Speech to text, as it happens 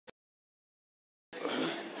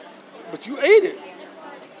But you ate it.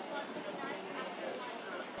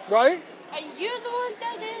 Right? And you're the one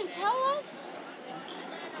that didn't tell us?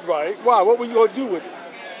 Right. Why? What were you going to do with it?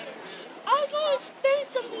 I was going to spend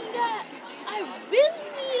something that I really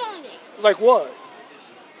need on it. Like what?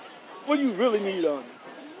 What do you really need on it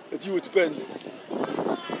that you would spend it? I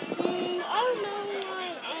don't know,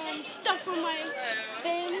 like stuff for my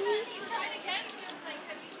family.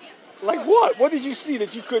 Like what? What did you see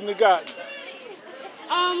that you couldn't have gotten?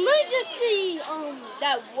 Let me just see,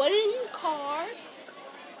 that wooden car.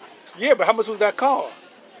 Yeah, but how much was that car?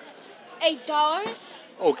 $8.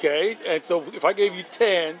 Okay, and so if I gave you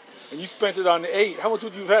 10 and you spent it on the 8, how much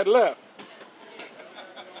would you have had left?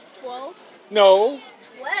 12. No.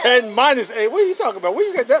 12. 10 minus 8. What are you talking about? Where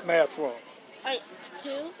you get that math from?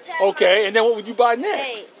 2. Okay, and then what would you buy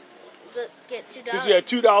next? Get $2. Since you had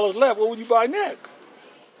 $2 left, what would you buy next?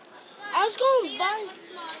 I was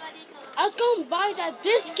going to buy that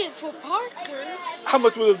biscuit for Parker. How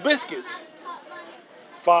much were those biscuits?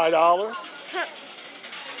 $5?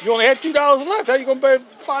 You only had $2 left. How you going to pay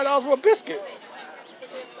 $5 for a biscuit?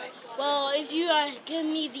 Well, if you give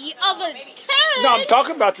me the other 10. No, I'm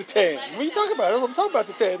talking about the 10. What are you talking about? I'm talking about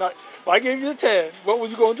the 10. If I gave you the 10, what were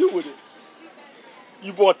you going to do with it?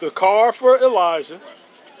 You bought the car for Elijah.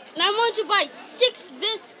 And I want to buy 6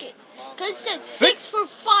 biscuits. Because it said 6 for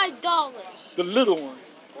 $5. The little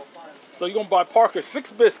ones. So you're going to buy Parker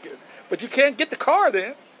 6 biscuits. But you can't get the car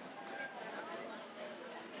then.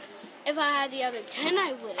 If I had the other 10,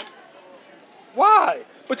 I would. Why?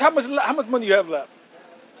 But how much money you have left?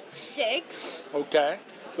 6. Okay.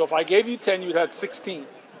 So if I gave you 10, you'd have 16.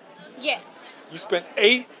 Yes. You spent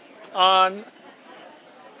 8 on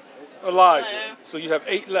Elijah. So you have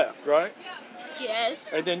 8 left, right? Yes.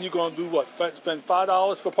 And then you're going to do what? Spend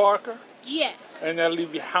 $5 for Parker? Yes. And that'll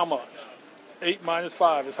leave you how much? 8 minus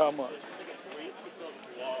 5 is how much?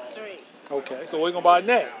 3. Okay. So what are you going to buy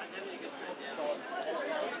next?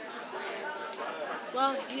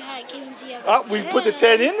 Well, if you had given the other 10. We put the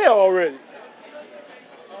 10 in there already.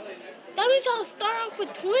 That means I'll start off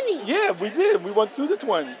with 20. Yeah, we did. We went through the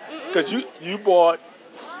 20. Because you bought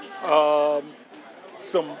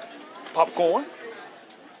some popcorn.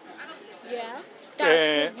 Yeah.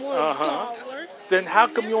 That's for $1. Then how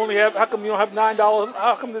come you don't have $9?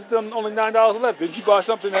 How come there's only $9 left? Did you buy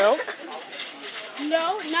something else? No,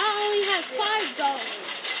 now I only have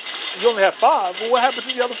 $5. You only have 5. Well, what happened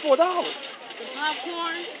to the other $4? The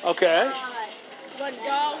popcorn. Okay.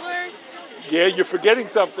 $1. Yeah, you're forgetting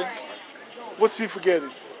something. What's he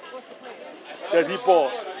forgetting? That he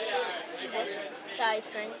bought. The ice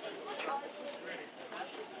cream.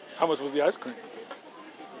 How much was the ice cream?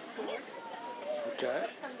 4. Okay.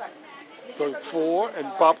 So 4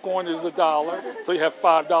 and popcorn is $1. So you have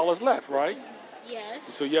 $5 left, right? Yes.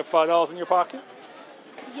 So you have $5 in your pocket?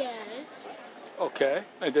 Yes. Okay.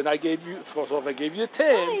 And then I gave you, so if I gave you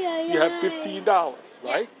 10, you have $15,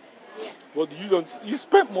 right? Yeah. Well, you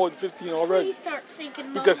spent more than 15 already. Please start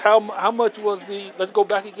sinking Because how much was let's go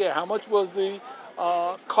back again. How much was the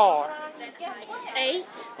car? 8.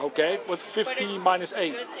 Okay. What's 15 minus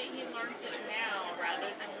 8? Good that he learns it now rather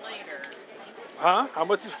than later. Huh? How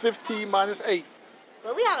much is 15 minus 8?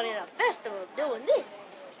 Well, we out in a festival doing this.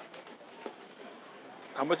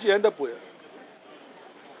 How much you end up with?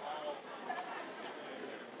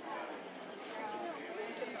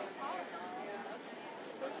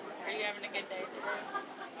 Are you having a good day today?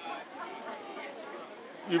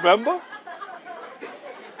 You remember?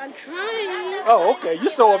 I'm trying. Oh, okay. You're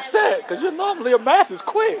so upset because normally your math is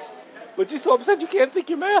quick. But you're so upset you can't think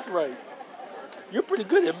your math right. You're pretty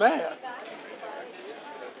good at math.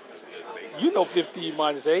 You know 15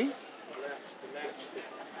 minus 8.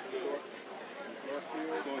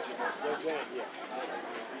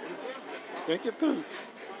 Think it through.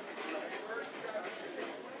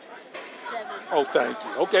 7. Oh, thank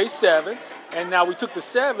you. Okay, 7. And now we took the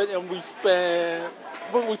 7 and we spent,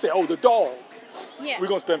 what did we say? Oh, the dog. Yeah. We're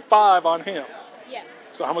going to spend 5 on him. Yeah.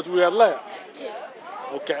 So how much do we have left? 2.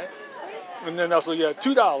 Okay. And then also you have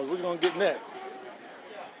 $2. What are you going to get next?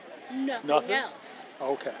 Nothing else.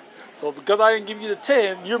 Okay. So because I didn't give you the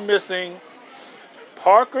 10, you're missing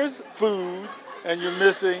Parker's food and you're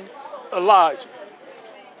missing Elijah.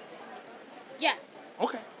 Yeah.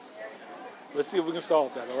 Okay. Let's see if we can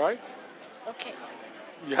solve that, all right? Okay.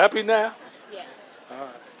 You happy now? Yes. All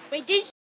right. Wait, did